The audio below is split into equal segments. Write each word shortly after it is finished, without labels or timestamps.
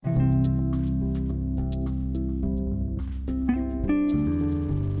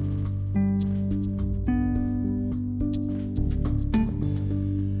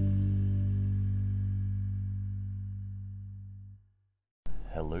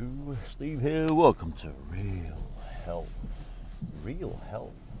Hello, Steve here. Welcome to Real Health. Real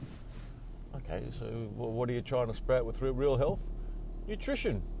Health? Okay, so what are you trying to sprout with Real Health?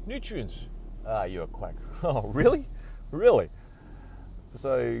 Nutrition, nutrients. Ah, you're a quack. Oh, really? Really?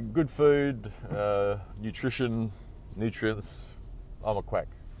 So, good food, nutrition, nutrients. I'm a quack.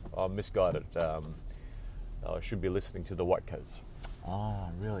 I'm misguided. I should be listening to the white coats. Ah,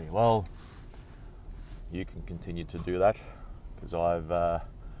 really? Well, you can continue to do that because I've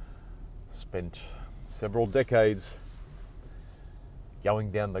spent several decades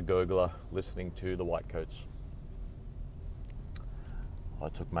going down the gurgler listening to the white coats. I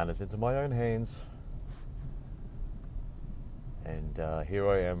took matters into my own hands, and here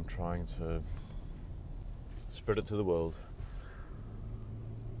I am trying to spread it to the world.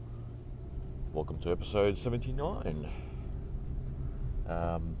 Welcome to episode 79.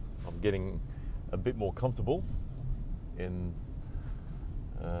 I'm getting a bit more comfortable in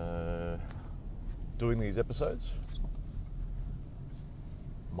doing these episodes.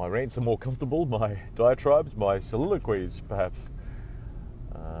 My rants are more comfortable, my diatribes, my soliloquies perhaps.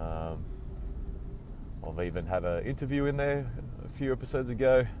 I've even had an interview in there a few episodes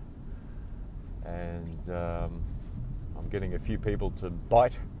ago, and I'm getting a few people to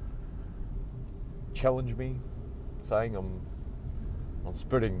bite, challenge me, saying I'm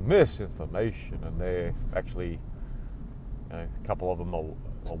spreading misinformation, and they're actually, a couple of them are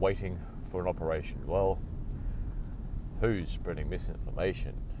waiting for an operation. Well, who's spreading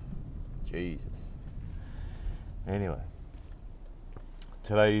misinformation? Jesus. Anyway,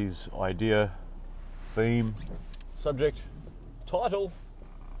 today's idea, theme, subject, title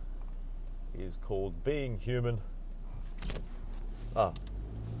is called Being Human. The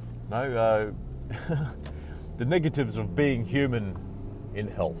negatives of being human in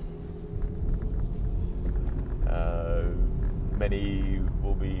health. Many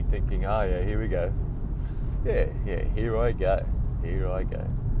will be thinking, yeah, here we go. Yeah, here I go.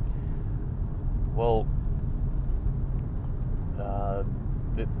 Well,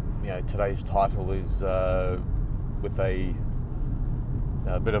 today's title is with a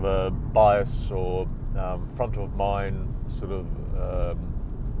bit of a bias or front of mind sort of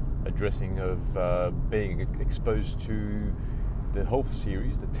addressing of being exposed to the health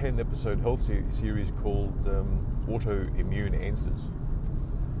series, the 10-episode health series called Autoimmune Answers,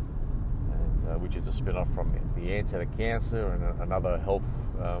 and which is a spin-off from The Answer to Cancer and another health.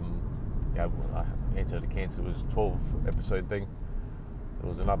 Answer to Cancer was a 12-episode thing. There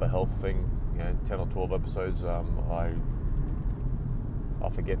was another health thing, 10 or 12 episodes. I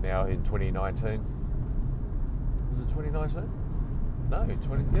forget now. In 2019, was it 2019? No,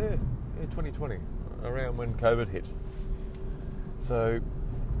 2020, around when COVID hit. So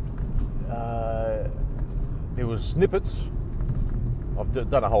there was snippets. I've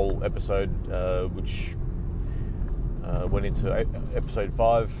done a whole episode which went into episode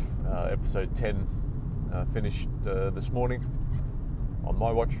 5, episode 10 finished this morning on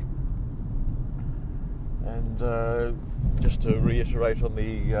my watch. And just to reiterate on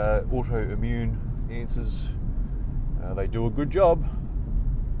the autoimmune answers, they do a good job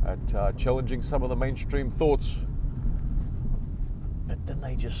at challenging some of the mainstream thoughts, but then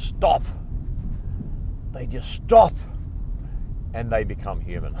they just stop, and they become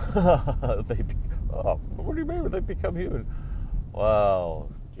human. What do you mean they become human? Well,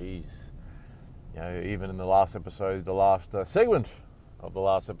 geez, even in the last episode, the last segment of the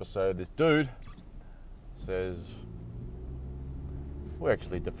last episode, this dude says we're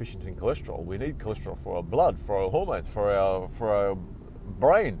actually deficient in cholesterol. We need cholesterol for our blood, for our hormones, for our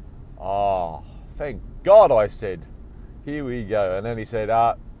brain. Thank God, I said. Here we go. And then he said,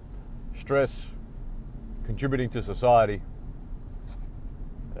 stress, contributing to society,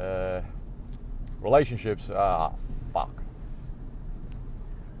 relationships, fuck.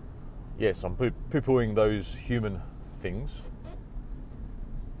 Yes, I'm poo-pooing those human things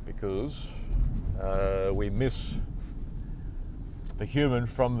because we miss the human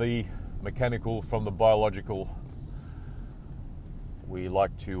from the mechanical, from the biological. We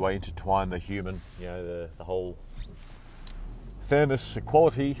like to intertwine the human, the whole fairness,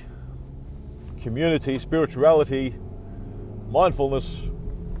 equality, community, spirituality, mindfulness,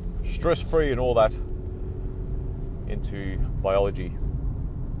 stress-free and all that into biology.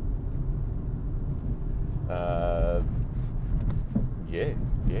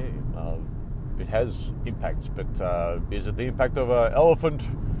 It has impacts, but is it the impact of an elephant,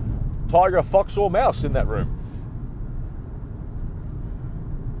 tiger, fox or mouse in that room?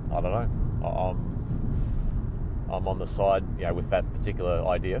 I don't know. I'm on the side, with that particular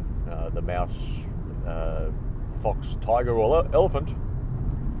idea. The mouse, fox, tiger or elephant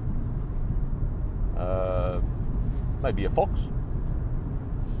maybe a fox.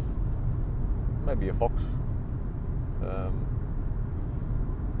 Maybe a fox.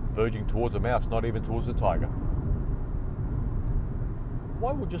 Verging towards a mouse, not even towards a tiger.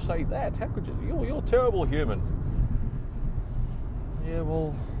 Why would you say that? How could you? You're a terrible human. Yeah,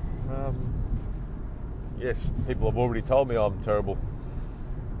 well, yes, people have already told me I'm terrible.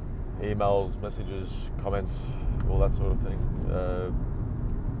 Emails, messages, comments, all that sort of thing.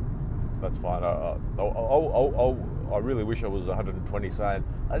 That's fine. I really wish I was 120 saying,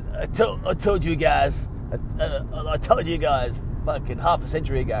 I told you guys, I told you guys fucking half a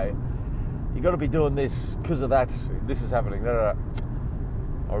century ago, you got to be doing this because of that. This is happening. No.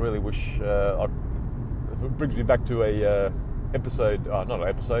 I really wish. It brings me back to a episode. Not an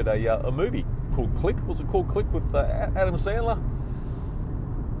episode. A movie called Click. Was it called Click with Adam Sandler?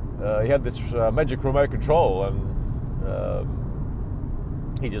 He had this magic remote control, and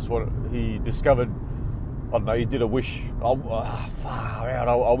he discovered. I don't know. He did a wish. Far out.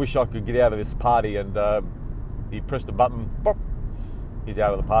 I wish I could get out of this party, and he pressed a button. Pop, he's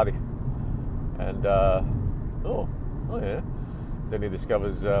out of the party, and oh yeah. Then he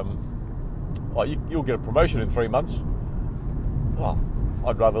discovers, you'll get a promotion in 3 months. Oh,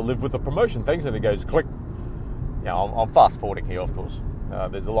 I'd rather live with a promotion, thanks. And he goes, click. I'm fast forwarding here, of course.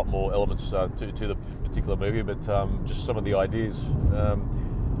 There's a lot more elements to the particular movie, but just some of the ideas.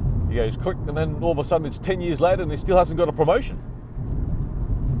 He goes, click, and then all of a sudden it's 10 years later and he still hasn't got a promotion.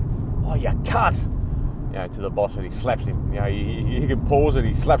 Oh, you can't. To the boss, and he slaps him. He can pause and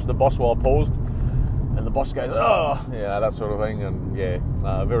he slaps the boss while paused. And the boss goes, oh, yeah, that sort of thing. And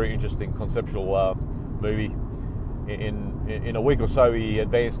very interesting conceptual movie. In a week or so, he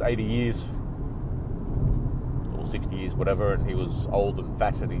advanced 80 years, or 60 years, whatever, and he was old and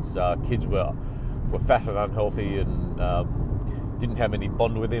fat, and his kids were fat and unhealthy, and didn't have any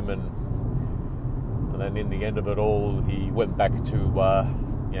bond with him. And then in the end of it all, he went back to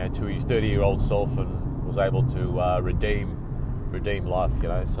to his 30-year-old self and was able to redeem life.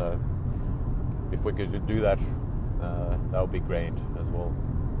 So. If we could do that, that would be grand as well.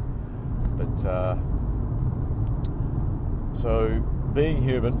 But so being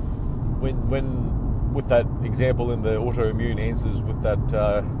human, when with that example in the autoimmune answers with that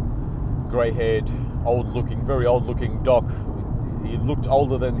grey-haired, very old-looking doc, he looked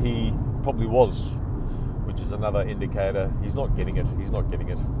older than he probably was, which is another indicator he's not getting it.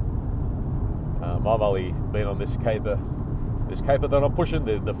 I've only been on this caper that I'm pushing,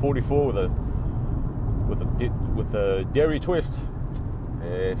 the 44 with a dairy twist.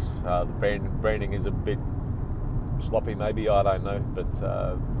 Yes, the branding is a bit sloppy, maybe, I don't know, but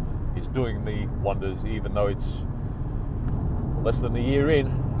it's doing me wonders, even though it's less than a year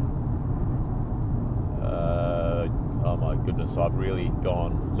in. Oh my goodness, I've really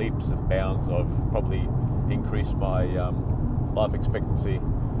gone leaps and bounds. I've probably increased my life expectancy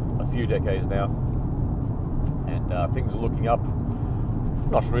a few decades now, and things are looking up.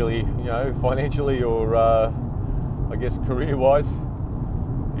 Not really, financially or I guess career-wise,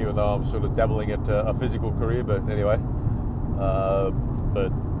 even though I'm sort of dabbling at a physical career. But anyway,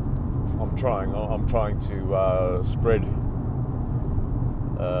 but I'm trying to spread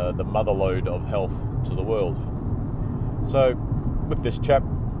the motherlode of health to the world. So with this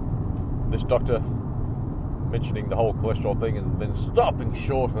this doctor mentioning the whole cholesterol thing and then stopping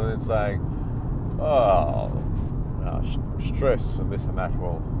short and then saying, stress and this and that.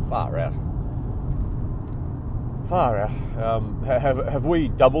 Well, far out. Have we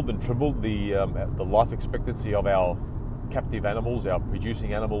doubled and tripled the life expectancy of our captive animals, our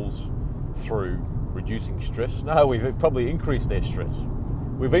producing animals, through reducing stress? No, we've probably increased their stress.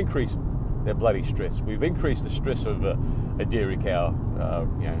 We've increased their bloody stress. We've increased the stress of a dairy cow.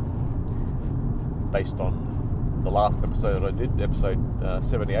 Based on the last episode that I did, episode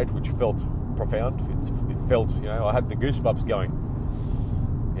 78, which felt profound. It felt, I had the goosebumps going.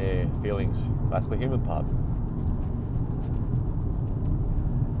 Yeah, feelings. That's the human part.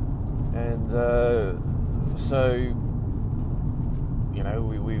 And so,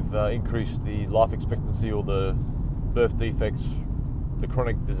 we've increased the life expectancy or the birth defects, the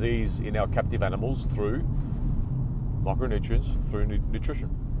chronic disease in our captive animals through micronutrients, through nutrition,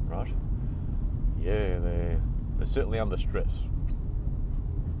 right? Yeah, they're certainly under stress.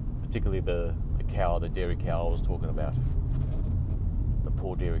 Particularly the cow, the dairy cow I was talking about. The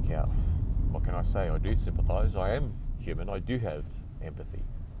poor dairy cow. What can I say? I do sympathise. I am human. I do have empathy.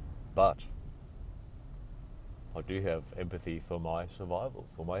 But I do have empathy for my survival,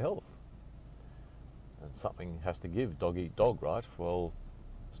 for my health. And something has to give. Dog eat dog, right? Well,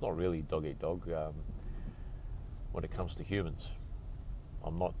 it's not really dog eat dog when it comes to humans.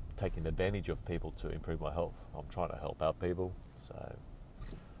 I'm not taking advantage of people to improve my health. I'm trying to help out people. So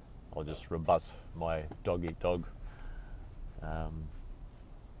I'll just rebut my dog eat dog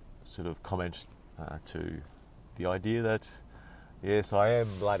sort of comment to the idea that yes, I am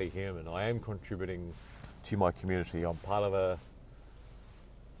bloody human. I am contributing to my community. I'm part of a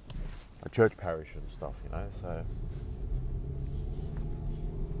church parish and stuff, you know. So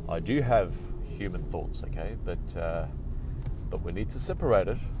I do have human thoughts, okay, but we need to separate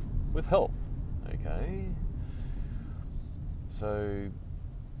it with health, okay. So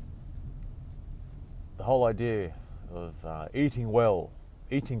the whole idea of eating well,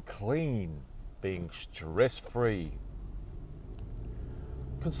 eating clean, being stress-free,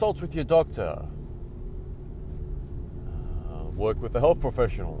 consult with your doctor, work with a health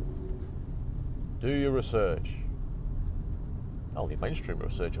professional, do your research. Only mainstream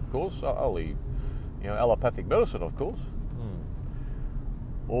research, of course. Only, allopathic medicine, of course.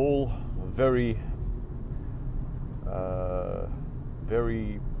 All very,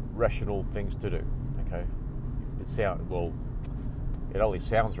 very rational things to do. Okay, it only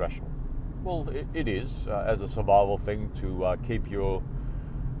sounds rational. Well, it is as a survival thing to keep your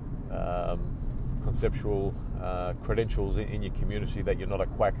conceptual credentials in your community that you're not a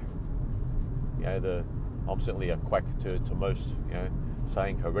quack. I'm certainly a quack to most,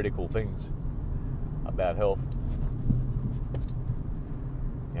 saying heretical things about health.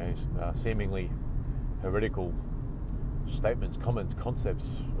 Seemingly heretical statements, comments,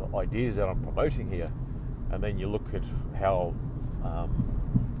 concepts, ideas that I'm promoting here, and then you look at how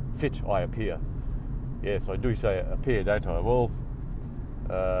fit I appear. Yes, I do say appear, don't I? Well,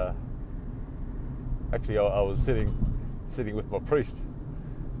 actually, I was sitting with my priest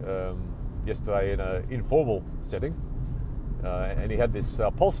yesterday in an informal setting, and he had this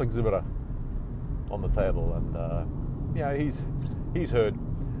pulse oximeter on the table, and he's heard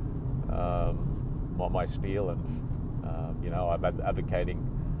my spiel, and I've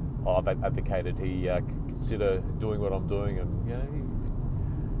advocated he consider doing what I'm doing,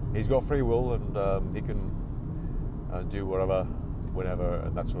 and he's got free will, and he can do whatever, whenever,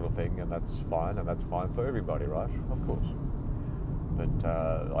 and that sort of thing, and that's fine for everybody, right? Of course. But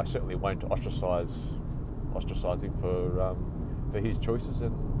I certainly won't ostracize him for his choices,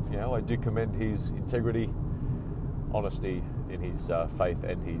 and I do commend his integrity, honesty in his faith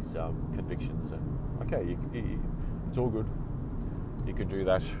and his convictions. And okay, it's all good. You can do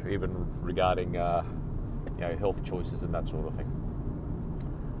that even regarding health choices and that sort of thing.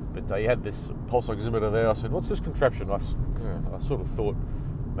 But he had this pulse oximeter there. I said, "What's this contraption?" I sort of thought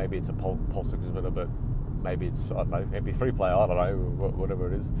maybe it's a pulse oximeter, but maybe it's, I don't know, MP3 player, I don't know, whatever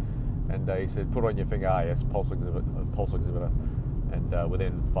it is. And he said, "Put on your finger." Yes, pulse oximeter. And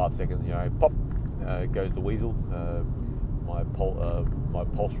within 5 seconds, pop, goes the weasel. My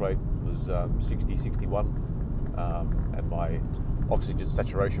pulse rate was 60, 61, and my oxygen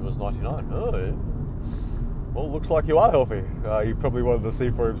saturation was 99. Oh, yeah. Well, looks like you are healthy. He probably wanted to see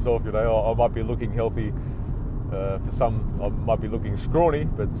for himself, I might be looking healthy. For some, I might be looking scrawny,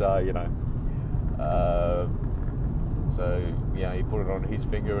 but, so, he put it on his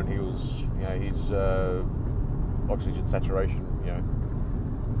finger, and he was, his oxygen saturation,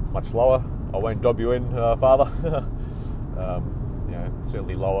 much lower. I won't dob you in, Father.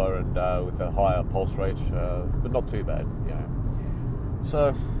 Certainly lower and with a higher pulse rate, but not too bad,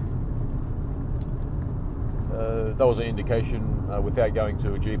 So, that was an indication, without going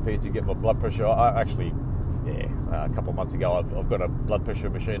to a GP to get my blood pressure. I actually, a couple of months ago, I've got a blood pressure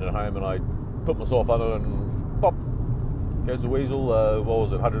machine at home, and I put myself on it, and pop, goes the weasel. What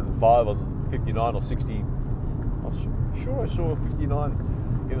was it, 105 on 59 or 60? I'm sure I saw 59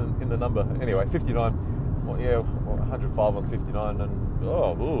 in the number. Anyway, 59. Well, 105 on 59,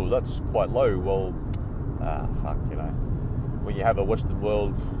 and that's quite low. Well, when you have a Western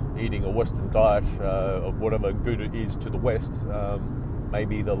world eating a Western diet of whatever good it is to the West,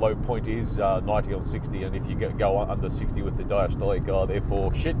 maybe the low point is 90 on 60, and if you go under 60 with the diastolic,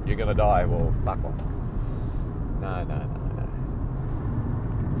 therefore, shit, you're going to die. Well, fuck off. No.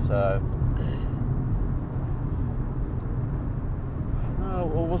 So,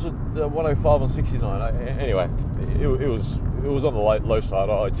 or was it 105 on 69? Anyway, it was on the low side.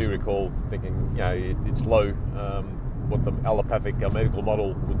 I do recall thinking, it's low. What the allopathic medical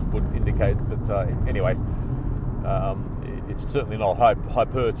model would indicate, but anyway, it's certainly not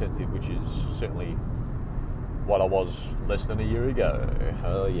hypertensive, which is certainly what I was less than a year ago.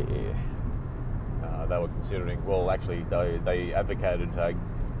 Oh yeah. They were considering, well, actually, they advocated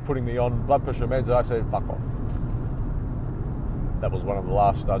putting me on blood pressure meds. I said, fuck off. That was one of the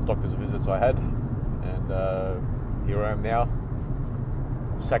last doctor's visits I had, and here I am now,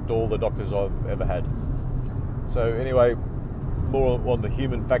 sacked all the doctors I've ever had. So anyway, more on the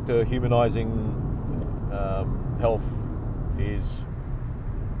human factor, humanising health is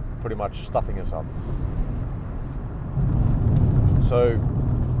pretty much stuffing us up. So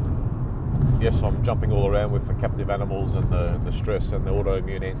yes, I'm jumping all around with the captive animals and the stress and the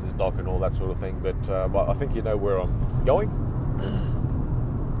autoimmune answers doc and all that sort of thing, but I think you know where I'm going.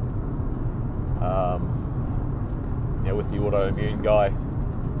 With the autoimmune guy,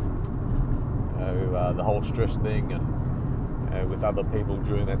 the whole stress thing, and with other people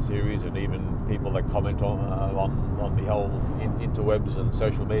during that series, and even people that comment on the whole interwebs and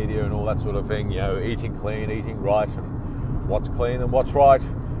social media and all that sort of thing. Eating clean, eating right, and what's clean and what's right.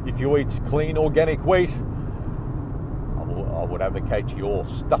 If you eat clean organic wheat, I would advocate you're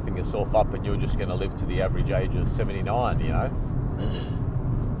stuffing yourself up and you're just going to live to the average age of 79.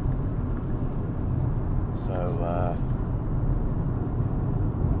 So,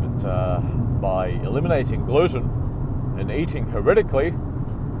 by eliminating gluten and eating heretically,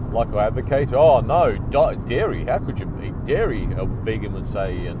 like I advocate, oh no, dairy, how could you eat dairy? A vegan would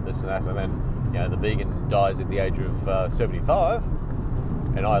say, and this and that, and then the vegan dies at the age of 75,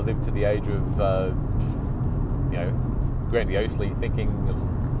 and I live to the age of grandiosely thinking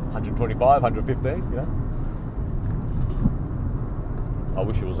 125, 115. I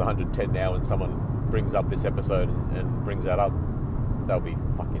wish it was 110 now, and someone brings up this episode and brings that up. That would be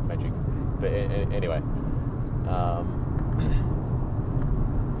fucking magic. But anyway,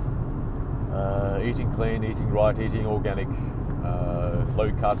 eating clean, eating right, eating organic, low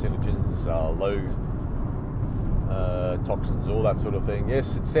carcinogens, low toxins, all that sort of thing.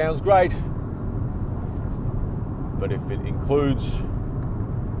 Yes, it sounds great, but if it includes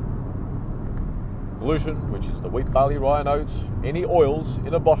gluten, which is the wheat, barley, rye and oats, any oils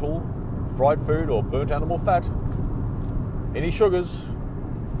in a bottle, fried food or burnt animal fat, any sugars,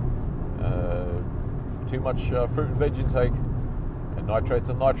 too much fruit and veg intake, and nitrates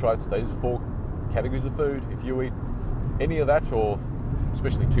and nitrites, those 4 categories of food, if you eat any of that, or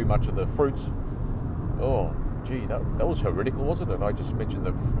especially too much of the fruits, oh gee, that was heretical, wasn't it? I just mentioned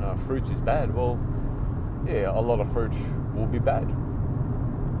that fruits is bad. Well, yeah, a lot of fruit will be bad.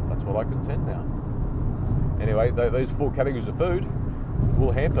 That's what I contend now. Anyway, those 4 categories of food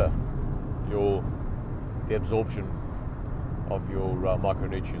will hamper the absorption of your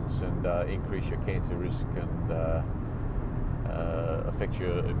micronutrients and increase your cancer risk and affect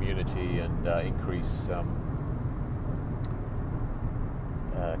your immunity and increase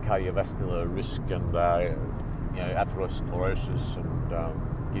cardiovascular risk and atherosclerosis and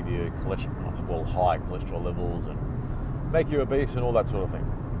give you high cholesterol levels and make you obese and all that sort of thing.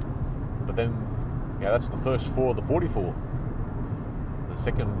 But then, that's the first 4 of the 44. The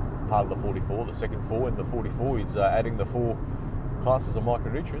second part of the 44, the second 4 in the 44 is adding the 4 classes of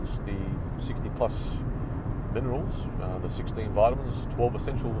micronutrients, the 60 plus minerals, the 16 vitamins, 12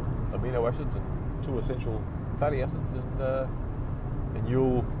 essential amino acids and 2 essential fatty acids, and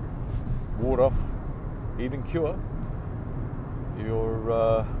you'll ward off, even cure,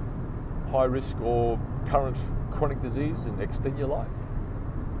 your high risk or current chronic disease and extend your life.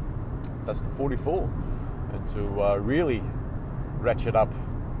 That's the 44. And to really ratchet up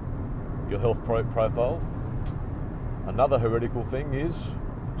your health profile, another heretical thing is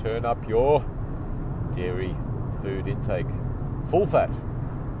turn up your dairy food intake, full fat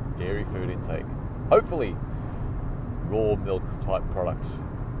dairy food intake, hopefully raw milk type products.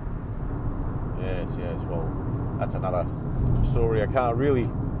 Yes, well, that's another story I can't really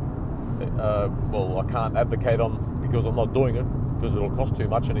I can't advocate on because I'm not doing it, because it'll cost too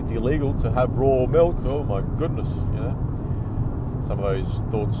much and it's illegal to have raw milk. Oh my goodness, some of those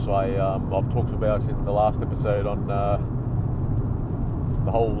thoughts I've talked about in the last episode on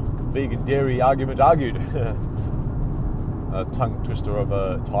the whole vegan dairy argument argued. A tongue twister of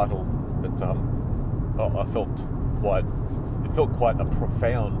a title, but I felt quite a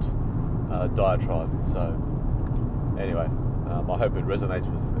profound diatribe. So anyway, I hope it resonates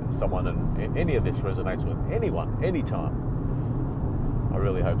with someone, and any of this resonates with anyone, anytime. I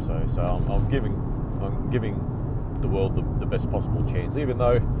really hope so. So I'm giving the world the best possible chance, even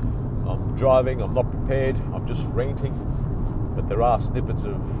though I'm driving, I'm not prepared, I'm just ranting, but there are snippets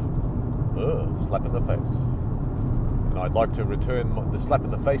of slap in the face, and I'd like to return the slap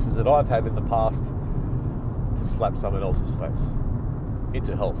in the faces that I've had in the past to slap someone else's face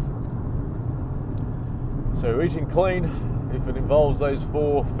into health. So eating clean, if it involves those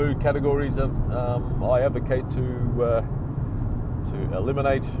 4 food categories, I advocate to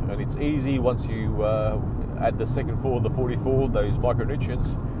eliminate, and it's easy once you add the second 4 of the 44, those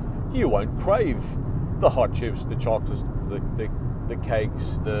micronutrients. You won't crave the hot chips, the chocolates, the the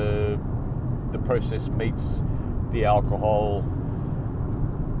cakes, the processed meats, the alcohol,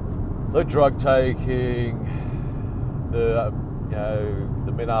 the drug taking, the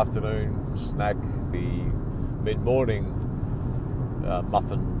mid-afternoon snack, the mid-morning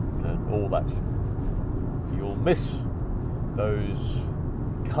muffin, and all that. You'll miss those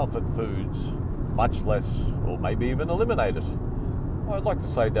comfort foods much less, or maybe even eliminate it. I'd like to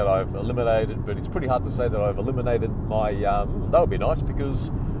say that I've eliminated, but it's pretty hard to say that I've eliminated my, that would be nice,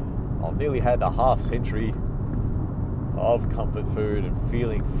 because I've nearly had a half century of comfort food and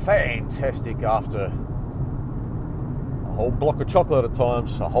feeling fantastic after a whole block of chocolate at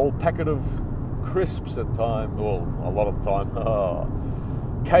times, a whole packet of crisps at times, well, a lot of the time,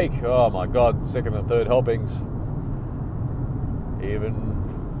 cake, oh my god, second and third helpings, even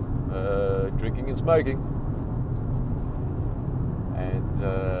drinking and smoking, and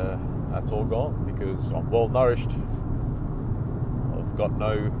that's all gone because I'm well nourished. I've got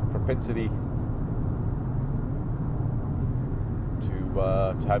no propensity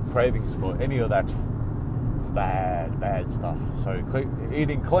to have cravings for any of that bad stuff. So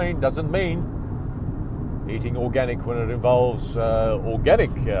eating clean doesn't mean eating organic when it involves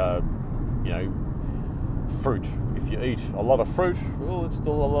organic, fruit. If you eat a lot of fruit, well, it's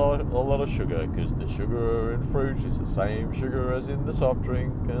still a lot of sugar, because the sugar in fruit is the same sugar as in the soft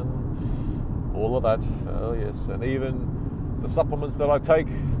drink and all of that. Oh yes, and even the supplements that I take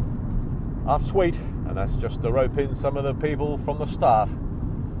are sweet, and that's just to rope in some of the people from the start.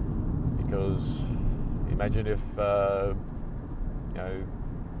 Because imagine if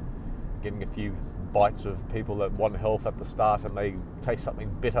getting a few bites of people that want health at the start and they taste something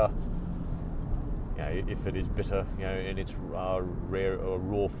bitter. If it is bitter, in its rare or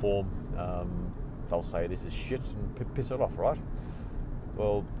raw form, they'll say this is shit and piss it off, right?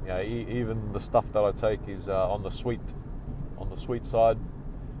 Well, even the stuff that I take is on the sweet side,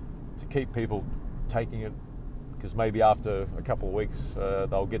 to keep people taking it, because maybe after a couple of weeks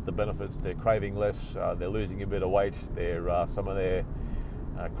they'll get the benefits. They're craving less, they're losing a bit of weight, some of their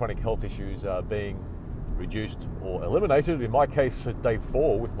chronic health issues are being reduced or eliminated. In my case, at day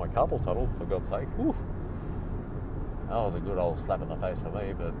 4 with my carpal tunnel, for God's sake. Whew. That was a good old slap in the face for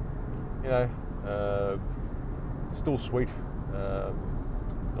me, but still sweet.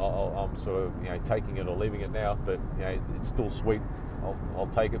 I'm sort of taking it or leaving it now, but it's still sweet. I'll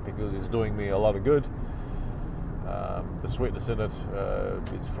take it because it's doing me a lot of good. The sweetness in it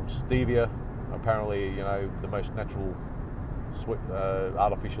is from stevia, apparently the most natural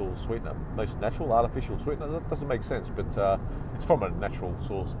artificial sweetener. Most natural artificial sweetener, that doesn't make sense, but it's from a natural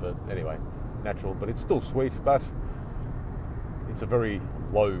source. But anyway, natural, but it's still sweet, but it's a very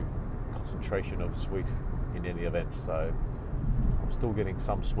low concentration of sweet in any event, so I'm still getting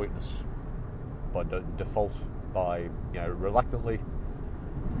some sweetness by default, by reluctantly.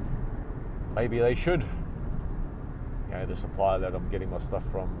 Maybe they should, the supplier that I'm getting my stuff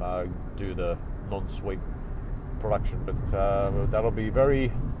from, do the non-sweet production, but that'll be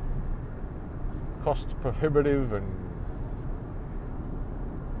very cost prohibitive and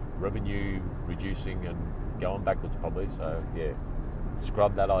revenue reducing and going backwards probably. So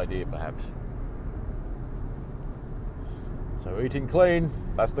scrub that idea perhaps. So eating clean,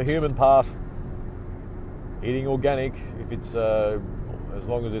 that's the human part. Eating organic, if it's as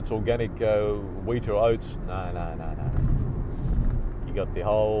long as it's organic wheat or oats, no. You got the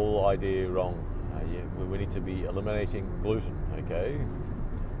whole idea wrong. We need to be eliminating gluten, okay?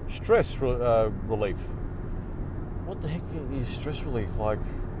 Stress relief. What the heck is stress relief? Like,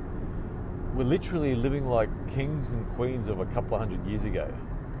 we're literally living like kings and queens of a couple of 100 years ago,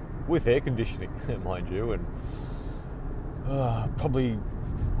 with air conditioning, mind you, and probably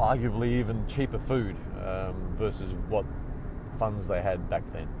arguably even cheaper food versus what funds they had back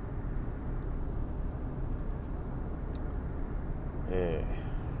then. Yeah.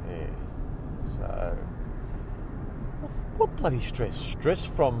 So, what bloody stress? Stress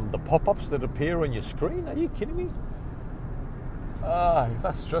from the pop-ups that appear on your screen? Are you kidding me? If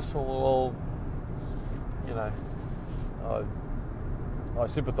that's stressful, well, I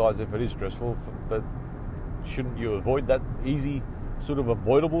sympathise if it is stressful, but shouldn't you avoid that easy, sort of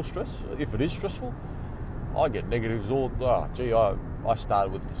avoidable stress if it is stressful? I get negatives all. I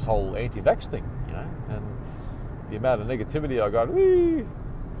started with this whole anti-vax thing, and the amount of negativity I got.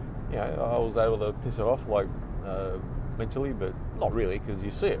 I was able to piss it off, like mentally, but not really, because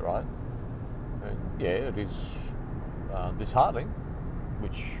you see it, right? And it is disheartening,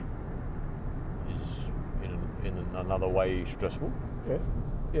 which is in another way stressful.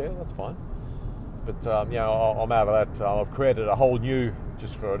 Yeah, that's fine. But I'm out of that. I've created a whole new,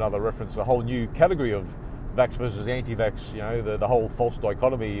 just for another reference, a whole new category of vax versus anti-vax, the whole false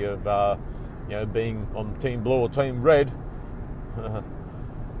dichotomy of being on team blue or team red. I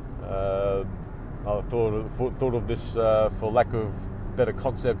thought of this, for lack of better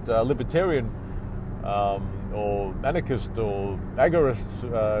concept, libertarian or anarchist or agorist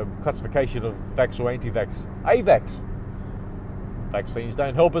classification of vax or anti-vax. AVAX. Vaccines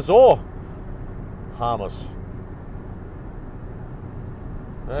don't help us or harm us.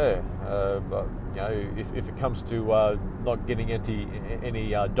 Yeah, but if it comes to not getting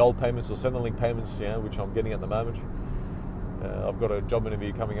any dole payments or Centrelink payments, which I'm getting at the moment, I've got a job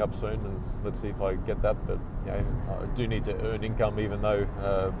interview coming up soon, and let's see if I get that. But I do need to earn income, even though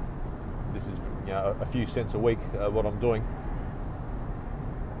this is a few cents a week what I'm doing.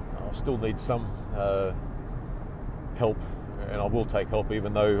 I still need some help, and I will take help,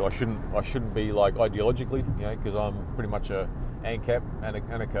 even though I shouldn't be like ideologically, because I'm pretty much a ANCAP,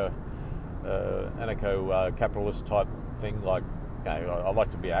 anarcho-capitalist type thing. Like, I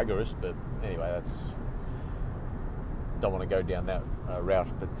like to be agorist, but anyway, don't want to go down that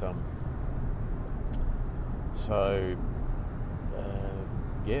route. But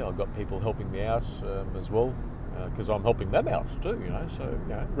I've got people helping me out as well, because I'm helping them out too. So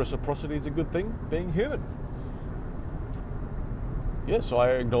reciprocity is a good thing. Being human. Yes, I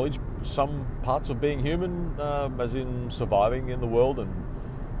acknowledge some parts of being human, as in surviving in the world and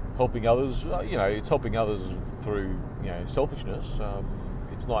helping others. It's helping others through selfishness.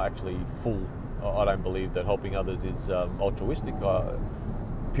 It's not actually full. I don't believe that helping others is altruistic.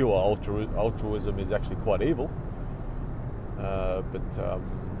 Pure altruism is actually quite evil. But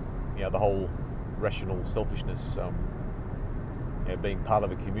the whole rational selfishness, being part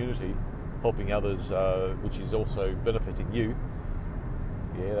of a community, helping others, which is also benefiting you.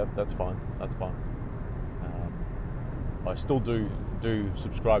 Yeah, that's fine. That's fine. I still do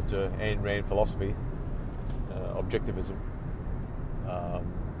subscribe to Ayn Rand philosophy, objectivism.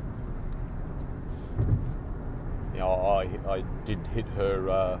 I did hit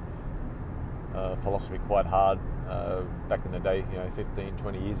her philosophy quite hard back in the day, 15,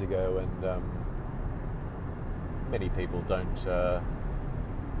 20 years ago, and many people don't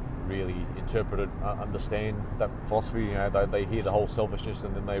really interpret it, understand that philosophy. They hear the whole selfishness,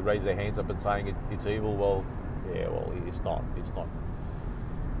 and then they raise their hands up and saying it's evil. Well, it's not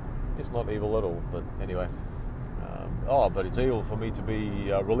evil at all. But anyway, but it's evil for me to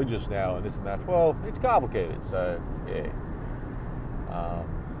be religious now and this and that. Well, it's complicated, so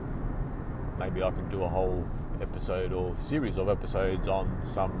maybe I can do a whole episode or series of episodes on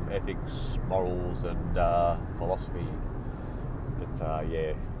some ethics, morals, and philosophy. But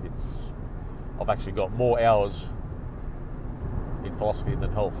I've actually got more hours in philosophy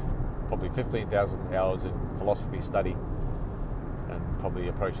than health. Probably 15,000 hours in philosophy study, and probably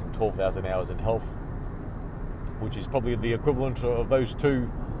approaching 12,000 hours in health, which is probably the equivalent of those two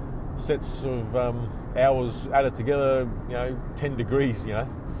sets of hours added together, 10 degrees, But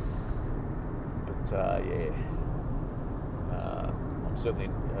I'm certainly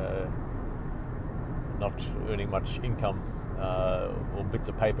not earning much income or bits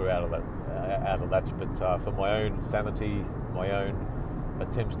of paper out of that. But for my own sanity, my own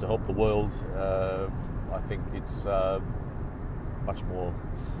attempts to help the world, I think it's much more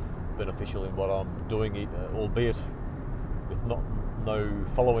beneficial in what I'm doing, albeit with no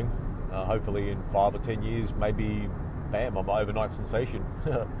following. Hopefully in 5 or 10 years, maybe, bam, I'm an overnight sensation.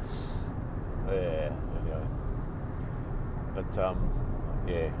 But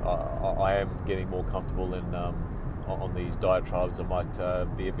I am getting more comfortable in on these diatribes. I might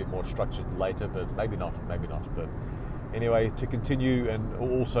be a bit more structured later, but maybe not. But anyway, to continue, and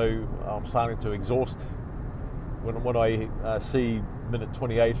also I'm starting to exhaust. When I see minute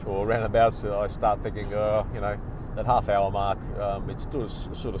 28 or roundabouts, I start thinking, that half-hour mark, it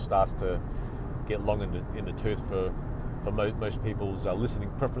sort of starts to get long in the tooth for most people's listening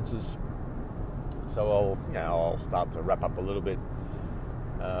preferences. So I'll start to wrap up a little bit.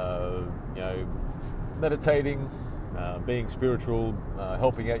 Meditating, being spiritual,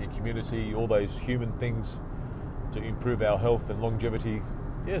 helping out your community, all those human things to improve our health and longevity.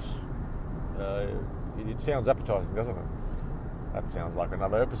 Yes, it sounds appetizing, doesn't it? That sounds like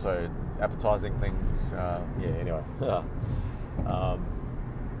another episode. Appetizing things. Anyway.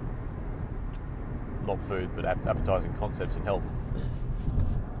 Not food, but appetizing concepts in health.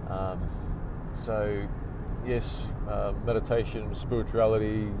 So, yes, meditation,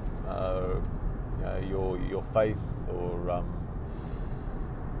 spirituality, your faith, or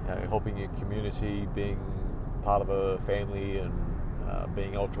helping your community, being part of a family, and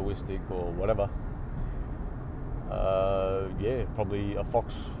being altruistic or whatever. Probably a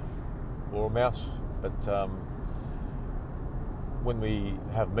fox or a mouse But when we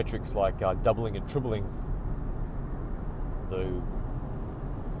have metrics like doubling and tripling the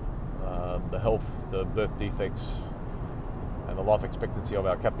health, the birth defects, and the life expectancy of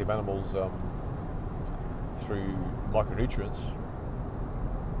our captive animals through micronutrients,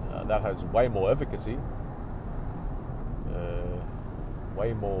 that has way more efficacy,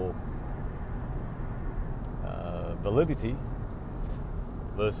 way more validity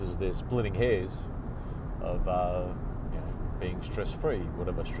versus their splitting hairs of being stress-free,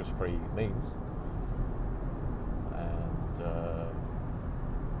 whatever stress-free means, and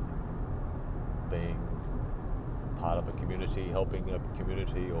being part of a community, helping a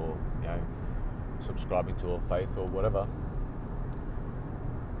community, or subscribing to a faith or whatever.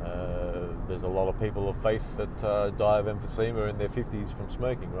 There's a lot of people of faith that die of emphysema in their 50s from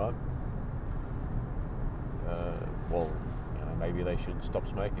smoking, right? Maybe they should stop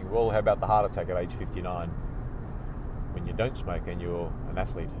smoking. Well, how about the heart attack at age 59 when you don't smoke and you're an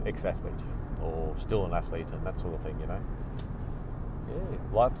athlete, ex-athlete, or still an athlete, and that sort of thing, Yeah,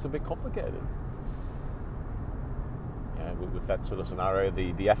 life's a bit complicated. With that sort of scenario,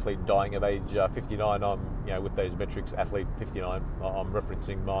 the athlete dying at age 59, I'm, with those metrics, athlete 59, I'm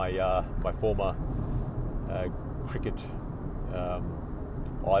referencing my former cricket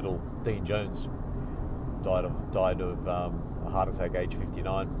idol, Dean Jones, died of a heart attack age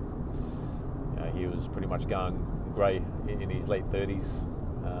 59. He was pretty much going grey in his late 30s.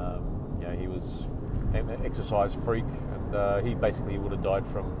 He was an exercise freak, and he basically would have died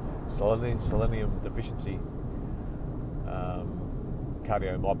from selenium deficiency,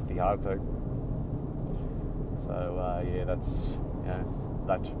 cardiomyopathy heart attack. So that's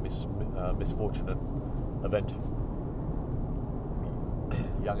that misfortunate event.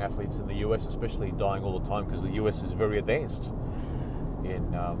 Young athletes in the US especially dying all the time because the US is very advanced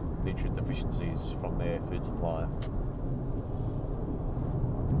in nutrient deficiencies from their food supply.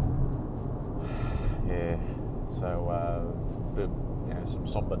 Some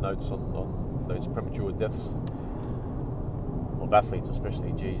somber notes on those premature deaths of athletes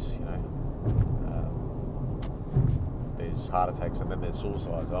especially. There's heart attacks and then there's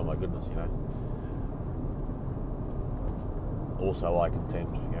suicides. Oh my goodness, Also, I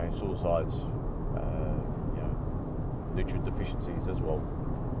contend, suicides, nutrient deficiencies as well.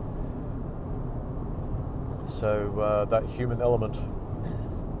 So that human element,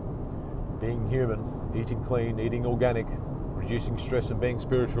 being human, eating clean, eating organic, reducing stress and being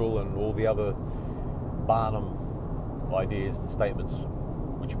spiritual, and all the other Barnum ideas and statements,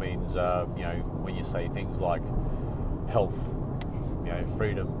 which means, when you say things like health,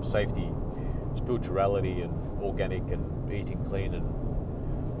 freedom, safety, spirituality, and organic, and eating clean and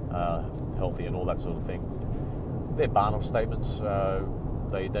healthy, and all that sort of thing, they're Barnum statements.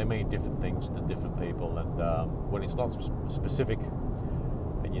 They mean different things to different people, and when it's not specific,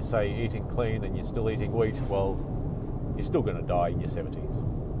 and you say eating clean and you're still eating wheat, well, you're still going to die in your 70s.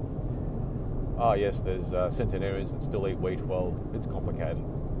 Oh yes, there's centenarians that still eat wheat. Well, it's complicated.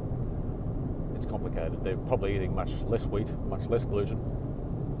 They're probably eating much less wheat, much less gluten,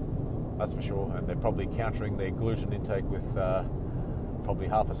 that's for sure, and they're probably countering their gluten intake with probably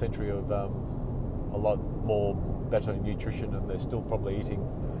half a century of a lot more better nutrition, and they're still probably eating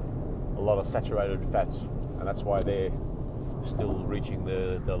a lot of saturated fats, and that's why they're still reaching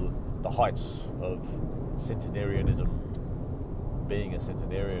the heights of centenarianism, being a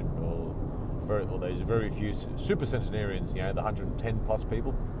centenarian, or those very few super centenarians, the 110 plus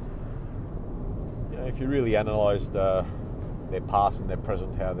people. If you really analysed their past and their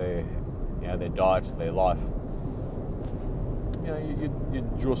present, how their diet, their life, you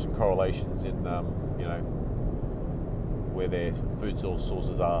draw some correlations in where their food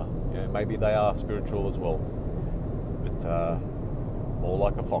sources are. Maybe they are spiritual as well, but more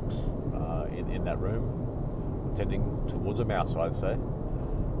like a fox in that room, tending towards a mouse, I'd say,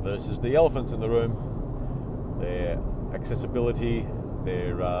 versus the elephants in the room. Their accessibility,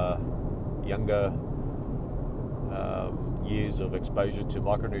 their younger years of exposure to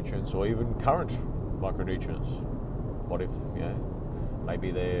micronutrients, or even current micronutrients. What if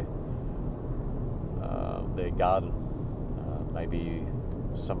maybe their garden, maybe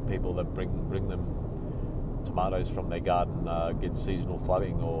some people that bring them tomatoes from their garden get seasonal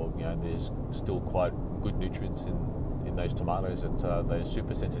flooding, or there's still quite good nutrients in those tomatoes that those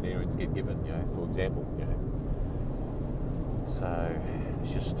super centenarians get given, for example. So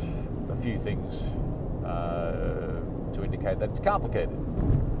it's just a few things to indicate that it's complicated.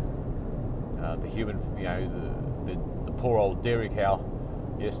 The human, the poor old dairy cow,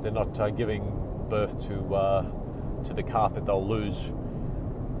 yes, they're not giving birth to the calf that they'll lose,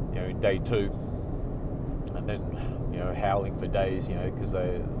 in day 2. and then howling for days, because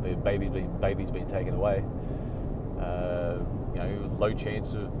their baby's been taken away. Low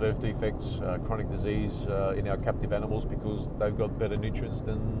chance of birth defects, chronic disease in our captive animals because they've got better nutrients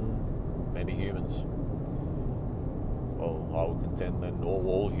than many humans. Well, I would contend than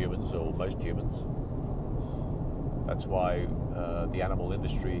all humans or most humans. That's why the animal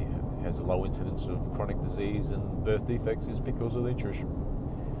industry has a low incidence of chronic disease and birth defects, is because of the nutrition.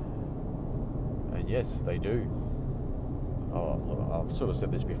 And yes, they do. I've sort of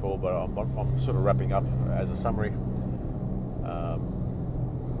said this before, but I'm sort of wrapping up as a summary.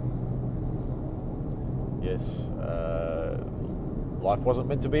 Yes, life wasn't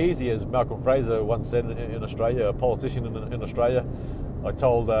meant to be easy, as Malcolm Fraser once said in Australia, a politician in Australia. I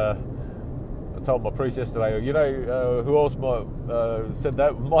told my priest yesterday, who else said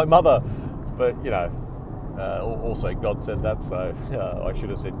that? My mother. But, also God said that, so I should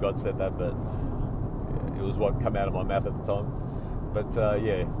have said God said that, but it was what came out of my mouth at the time. But,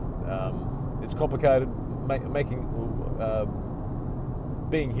 it's complicated.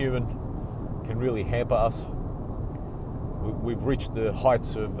 Being human can really hamper us. We've reached the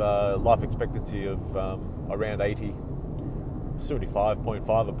heights of life expectancy of around 80,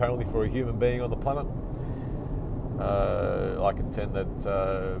 75.5 apparently for a human being on the planet. I contend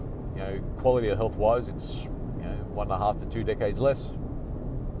that quality of health wise, it's 1.5 to 2 decades less,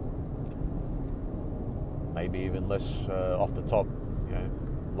 maybe even less off the top,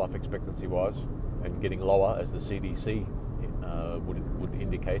 life expectancy wise, and getting lower as the CDC would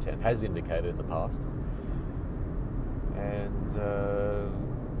indicate and has indicated in the past. And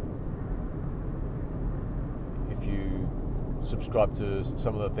if you subscribe to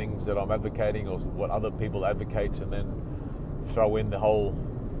some of the things that I'm advocating or what other people advocate, and then throw in the whole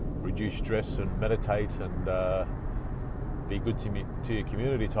reduce stress and meditate and be good to your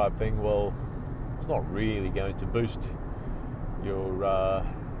community type thing, well, it's not really going to boost your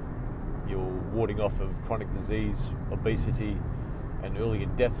warding off of chronic disease, obesity, and earlier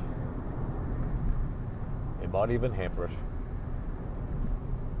death. It might even hamper it.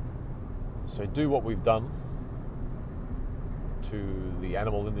 So do what we've done to the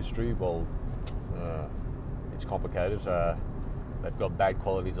animal industry. Well, it's complicated. They've got bad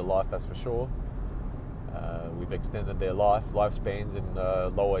qualities of life, that's for sure. We've extended their lifespans and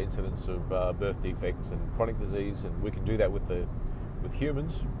lower incidence of birth defects and chronic disease, and we can do that with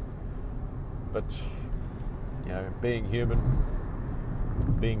humans. But being human,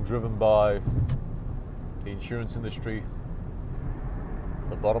 being driven by the insurance industry,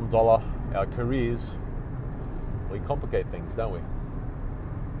 the bottom dollar, our careers, we complicate things, don't we?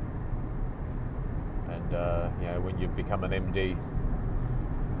 And when you've become an MD,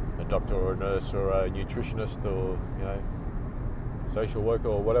 a doctor or a nurse or a nutritionist or social worker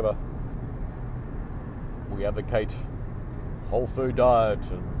or whatever, we advocate whole food diet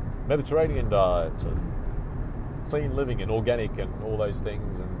and Mediterranean diet and clean living and organic and all those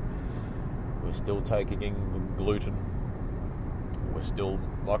things, and we're still taking in gluten. We're still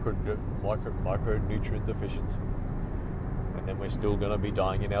micronutrient deficient, and then we're still going to be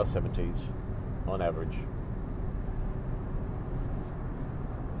dying in our 70s on average.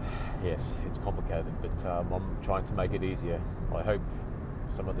 Yes, it's complicated, but I'm trying to make it easier. I hope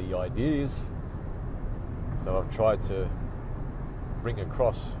some of the ideas that I've tried to bring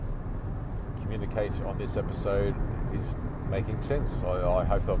across, communicate on this episode, is making sense. I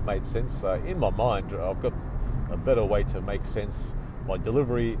hope I've made sense. In my mind, I've got a better way to make sense. My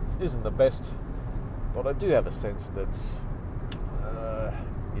delivery isn't the best, but I do have a sense that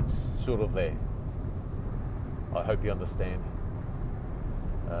it's sort of there. I hope you understand.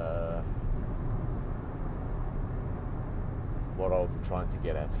 What I'm trying to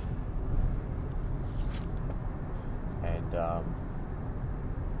get at. And I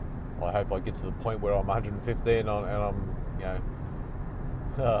hope I get to the point where I'm 115 and I'm,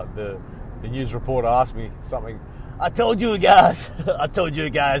 the news reporter asked me something. I told you guys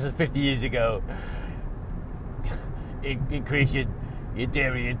 50 years ago, increase your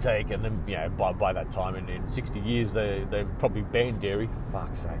dairy intake, and then by that time in 60 years they've probably banned dairy.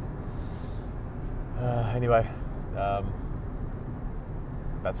 Fuck's sake. Anyway,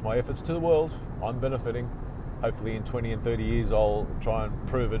 that's my efforts to the world. I'm benefiting. Hopefully in 20 and 30 years I'll try and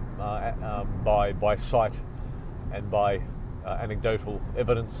prove it by sight and by anecdotal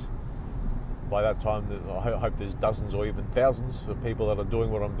evidence. By that time, I hope there's dozens or even thousands of people that are doing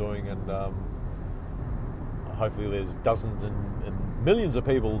what I'm doing, and hopefully there's dozens and millions of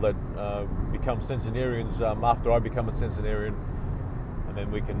people that become centenarians after I become a centenarian, and then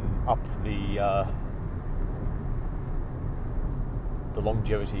we can up the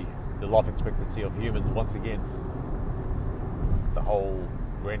longevity the life expectancy of humans once again. The whole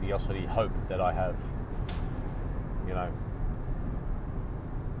grandiosity, hope that I have, you know.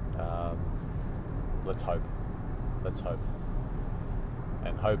 Let's hope.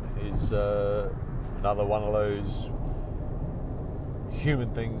 And hope is another one of those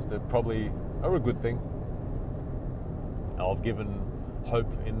human things that probably are a good thing. I've given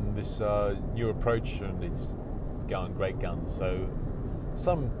hope in this new approach, and it's going great guns. So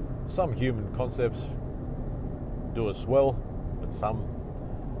some human concepts do us well, but some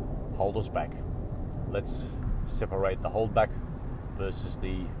hold us back. Let's separate the hold back versus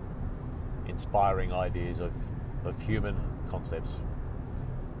the inspiring ideas of human concepts.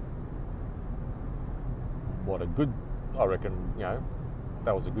 What a good, I reckon,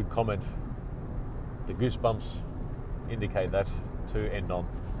 that was a good comment. The goosebumps indicate that to end on.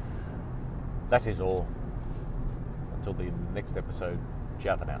 That is all. Until the next episode,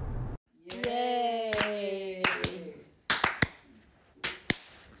 ciao for now.